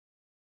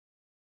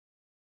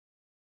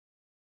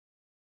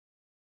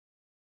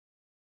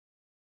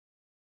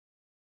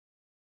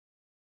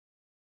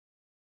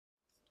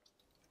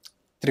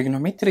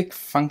trigonometric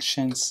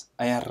functions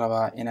ayaan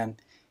rabaa inaan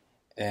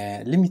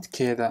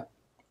limitkeeda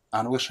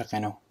aan uga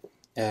shaqeyno.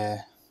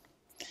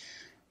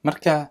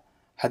 Marka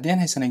haddii aan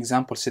haysan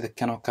example sida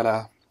kan oo kale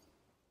ah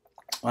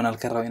oon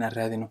halka rabo inaan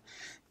raadino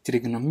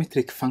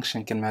trigonometric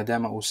function kan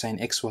maadaama uu sin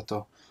x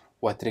wato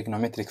waa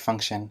trigonometric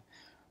function.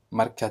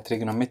 Marka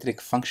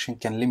trigonometric function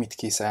kan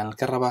limitkiisa ayaan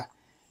halka rabaa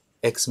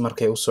x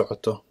markay u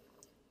socoto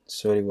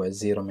waa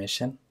 0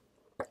 meeshan,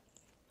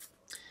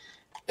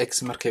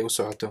 x markay u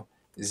socoto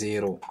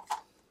 0,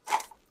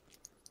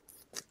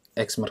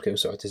 x markay u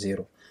socoto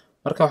 0.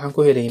 Marka waxaan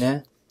ku helaynaa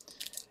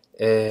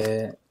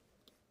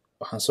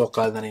waxaan soo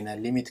qaadanaynaa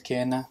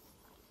limitkeena.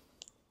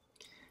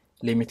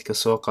 Limitka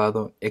soo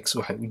qaado x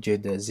waxay u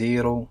jeedaa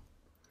 0.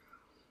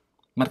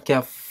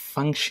 marka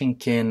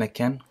functionkeena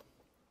kan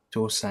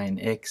 2 sin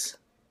x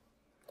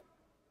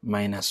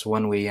minus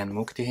 1 weeyaan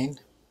moogtihiin.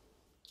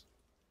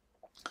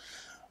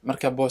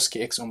 marka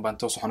booski x baan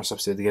toos waxaan u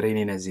substitute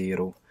garaynaynaa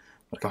 0.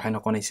 marka waxay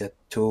noqonaysaa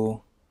 2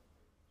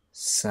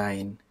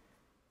 sin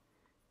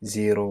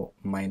 0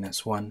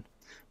 minus 1.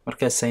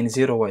 marka sin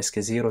 0 waa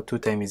iska 0, 2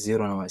 times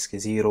 0 na waa iska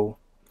 0.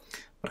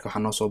 marka waxaa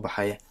noo soo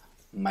baxaya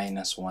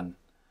minus 1.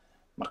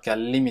 marka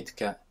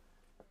limitka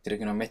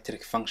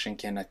trigonometric function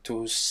keena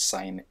 2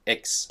 sin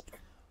x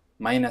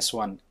minus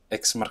 1,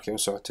 x markay u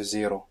socoto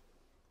 0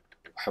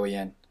 waxa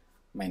weeyaan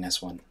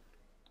minus 1.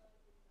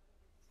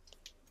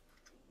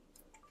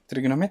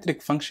 trigonometric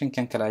function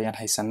kan kale ayaan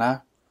haysanaa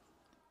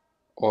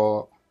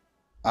oo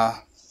ah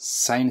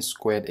sin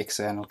squared x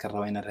ayaan halka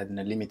rabaa inaan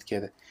raadino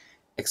limitkeeda.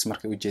 x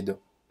markay u jeedo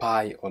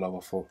pi all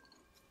over 4,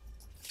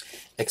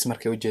 x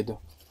markay u jeedo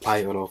pi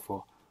all over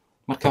 4.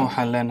 markan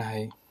waxaan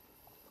leenahay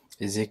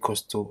is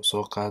equals to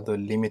soo qaado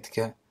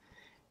limitka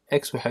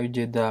x waxay u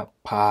jeedaa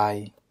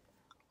pi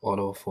all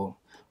over 4.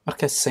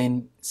 marka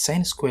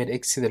sin squared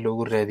x sida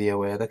loogu raadiyaa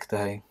way adag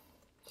tahay.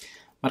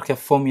 marka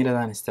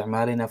formuladan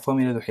isticmaalayna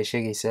formuladu waxay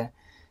sheegaysaa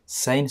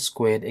sin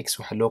squared x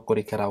waxa loo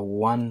qori karaa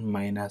 1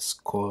 minus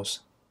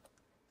cos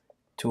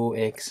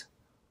 2x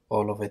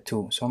all over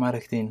 2. soo ma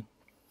aragtiin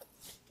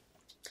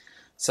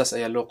saas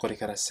ayaa loo qori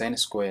karaa sin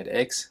squared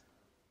x.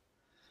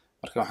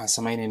 marka waxaan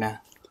samaynaynaa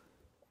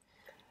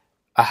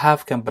a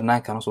half kan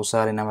banaankan usoo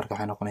saaraynaa. marka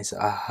waxay noqonaysaa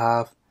a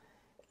half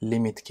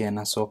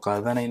limitkeena soo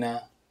qaadanaynaa.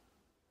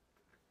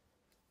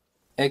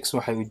 x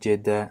waxay u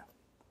jeedaa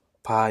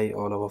pi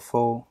all over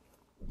 4.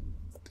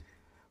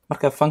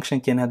 marka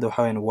functionkeena hadda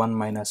waxaa weeyaan 1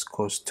 minus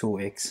cos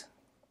 2x,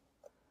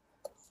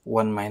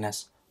 1 minus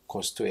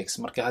cos 2x.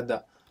 marka hadda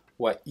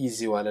waa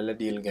easy, waa lala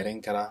deal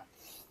garayn karaa.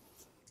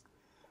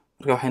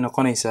 marka waxay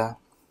noqonaysaa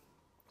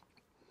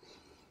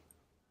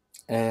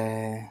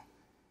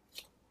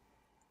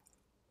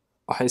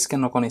waxay iska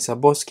noqonaysaa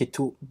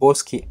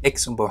booski x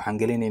unba waxaan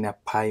gelinaynaa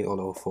pi all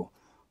over 4.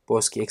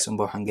 booski x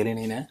unba waxaan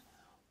gelinaynaa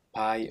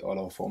pi all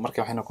over 4. marka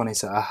waxay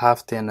noqonaysaa a half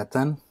teena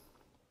tan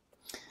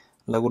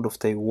lagu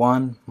dhuftay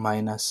 1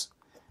 minus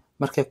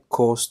marka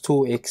cos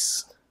 2x.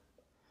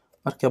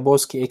 marka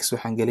booski x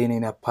waxaan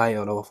gelinaynaa pi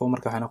all over 4.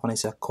 marka waxay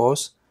noqonaysaa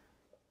cos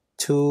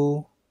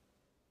 2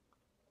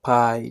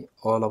 pi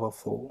all over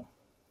 4,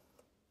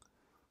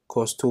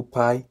 cos 2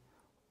 pi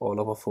all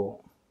over 4.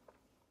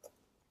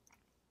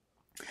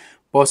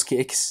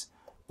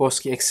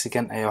 booski x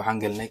kan ayaa waxaan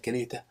gelinay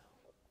kaliya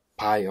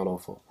pi all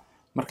over 4.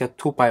 marka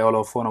 2 pi all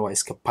over 4 na waa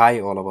iska pi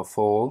all over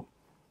 4,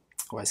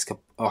 waa iska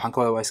waxaan ka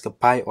wadaa waa iska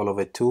pi all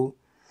over 2.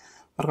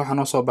 marka waxaa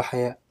noo soo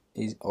baxaya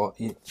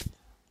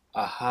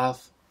a half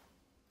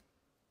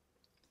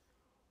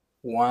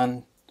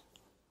 1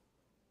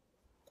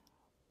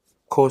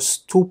 cos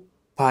 2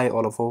 pi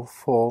all over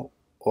 4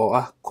 oo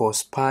ah cos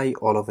pi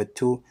all over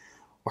 2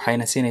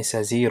 waxayna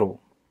siinaysaa 0.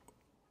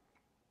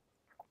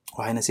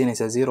 waxayna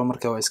siinaysaa 0.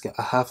 marka waa iska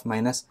a half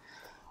minus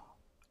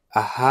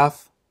a half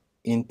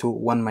into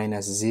 1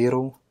 minus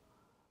 0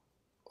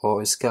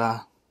 oo iska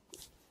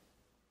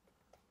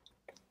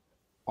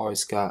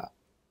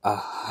a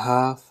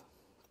half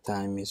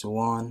times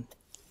 1,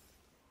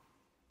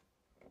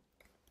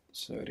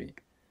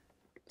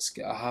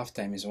 iska a half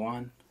times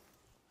 1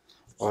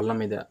 oo la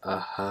mid a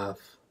half.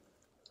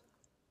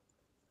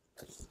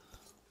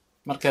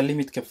 marka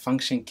limitka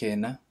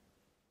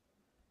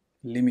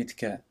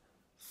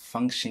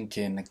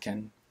functionkeena kan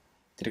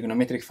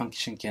trigonometric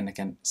functionkeena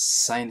kan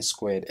sin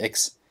squared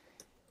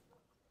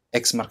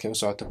x markay u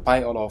socoto pi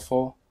all over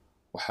 4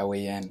 waxa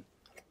weeyaan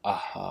a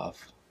half.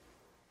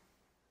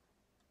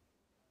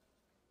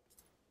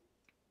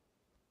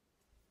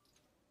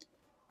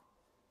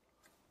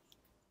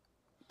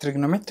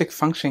 trigonometric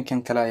function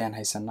kan kale ayaan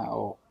haysanaa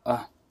oo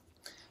ah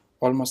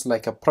almost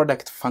like a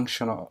product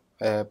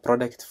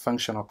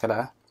function oo kale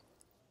ah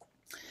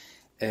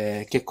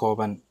ka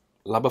kooban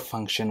laba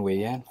function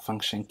weeyaan.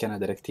 function kan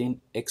aad aragtiin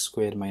x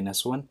squared minus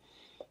 1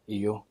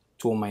 iyo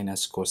 2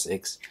 minus cos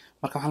x.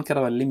 marka waxaan ka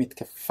rabaa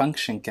limitka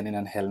function kan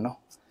inaan helno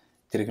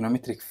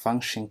trigonometric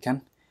function kan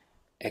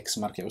x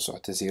markay u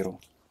socoto 0.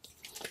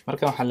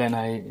 marka waxaan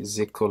leenahay is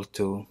equal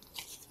to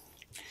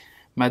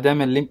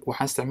maadaama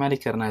waxaan isticmaali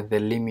karnaa the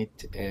limit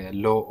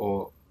law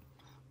oo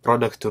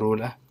product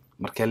rule ah.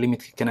 marka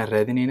limitka kana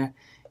raadinayna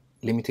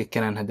limitka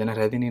kanaan haddana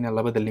raadinayna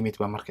labada limit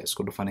baa marka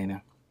isku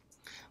dhufanayna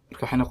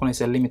marka waxay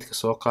noqonaysaa limitka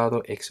soo qaado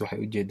x waxay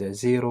ujeedaa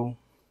 0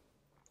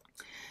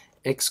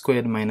 x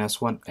squared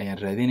minus 1 ayaan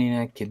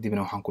raadinaynaa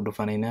kadibna waxaan ku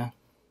dhufanaynaa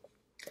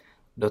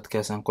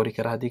dotkaasaan qori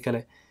karaa haddii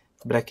kale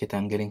bracket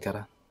aan gelin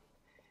karaa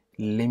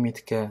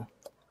limitka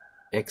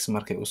x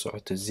markay u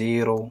socoto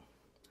 0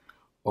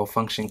 oo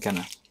functionkan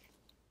ah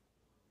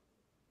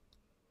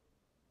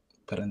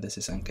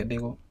parenthesis aan ka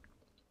dhigo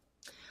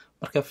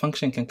marka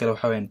functionkan kale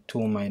waxaa weeyaan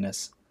 2 minus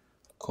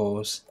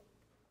cos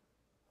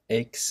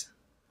x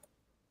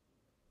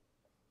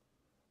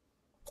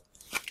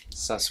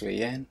saas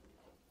weeyaan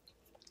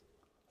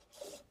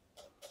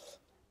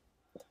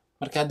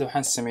marka hadda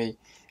waxaan sameeyey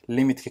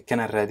limitka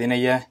kanaan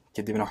raadinayaa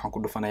kadibna waxaan ku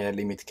dhufanayaa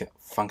limitka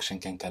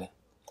functionkan kale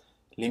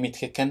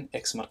limitka kan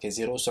x markay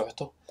 0 u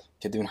socoto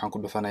kadibna waxaan ku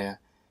dhufanayaa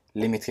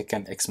limitka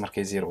kan x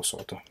markay 0 u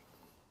socoto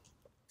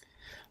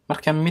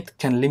marka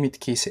midkan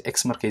limitkiisa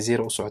x markay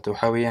 0 u socoto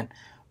waxaa weeyaan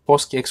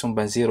booski x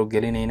baan 0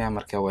 gelinaynaa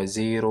marka waa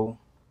 0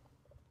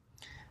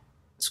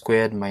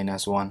 squared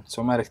minus 1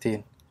 soo ma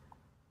aragtiin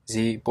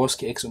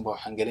booski x baa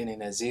waxaan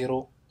gelinaynaa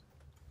 0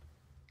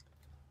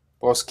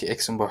 booski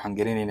x baa waxaan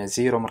gelinaynaa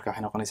 0 marka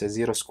waxay noqonaysaa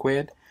 0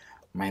 squared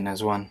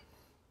minus 1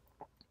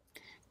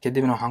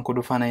 kadibna waxaan ku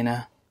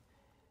dhufanaynaa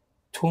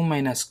 2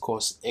 minus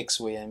cos x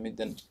weeyaan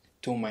middan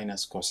 2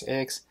 minus cos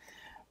x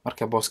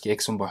marka booski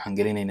x baa waxaan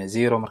gelinaynaa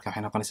 0 marka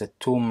waxay noqonaysaa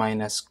 2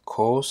 minus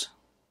cos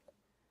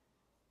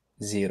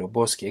 0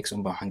 booski x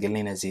baa waxaan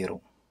gelinaynaa 0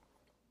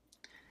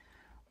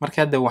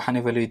 marka hadda waxaan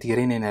evaluate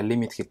gareynaynaa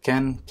limitka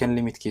kan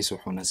limitkiisa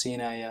wuxuuna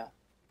siinayaa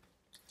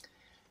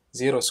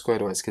 0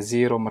 squared waa iska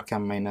 0 marka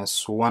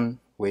minus 1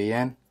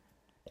 weeyaan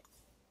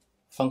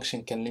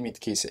functionkan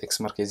limitkiisa x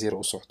markay 0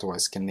 u socoto waa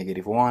iska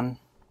negative 1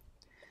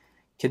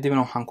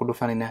 kadibna waxaan ku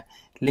dhufanaynaa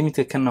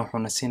limitka kanna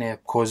wuxuuna siinayaa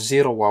cos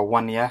 0 waa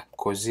 1 ya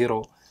cos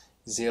 0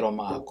 0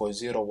 ma aha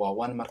cos 0 waa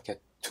 1 marka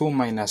 2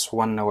 minus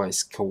 1 na waa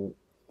iska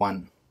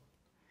 1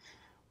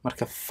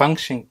 marka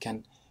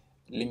functionkan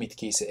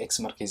limitkiisa x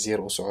markay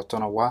 0 u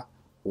socotona waa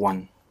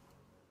 1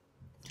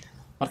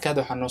 marka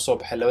hadda waxaa noo soo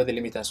baxay labada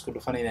limit aan isku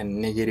dhufanaynaa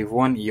negative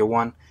 1 iyo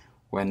 1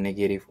 waa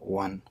negative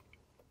 1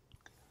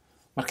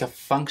 marka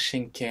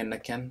functionkeena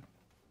kan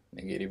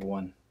negative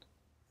 1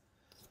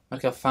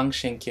 marka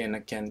functionkeena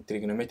kan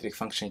trigonometric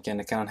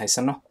functionkeena kan aan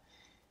haysano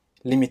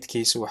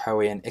limitkiisu waxaa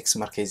weeyaan x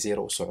markay 0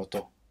 u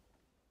socoto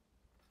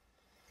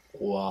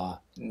waa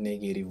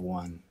negative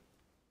 1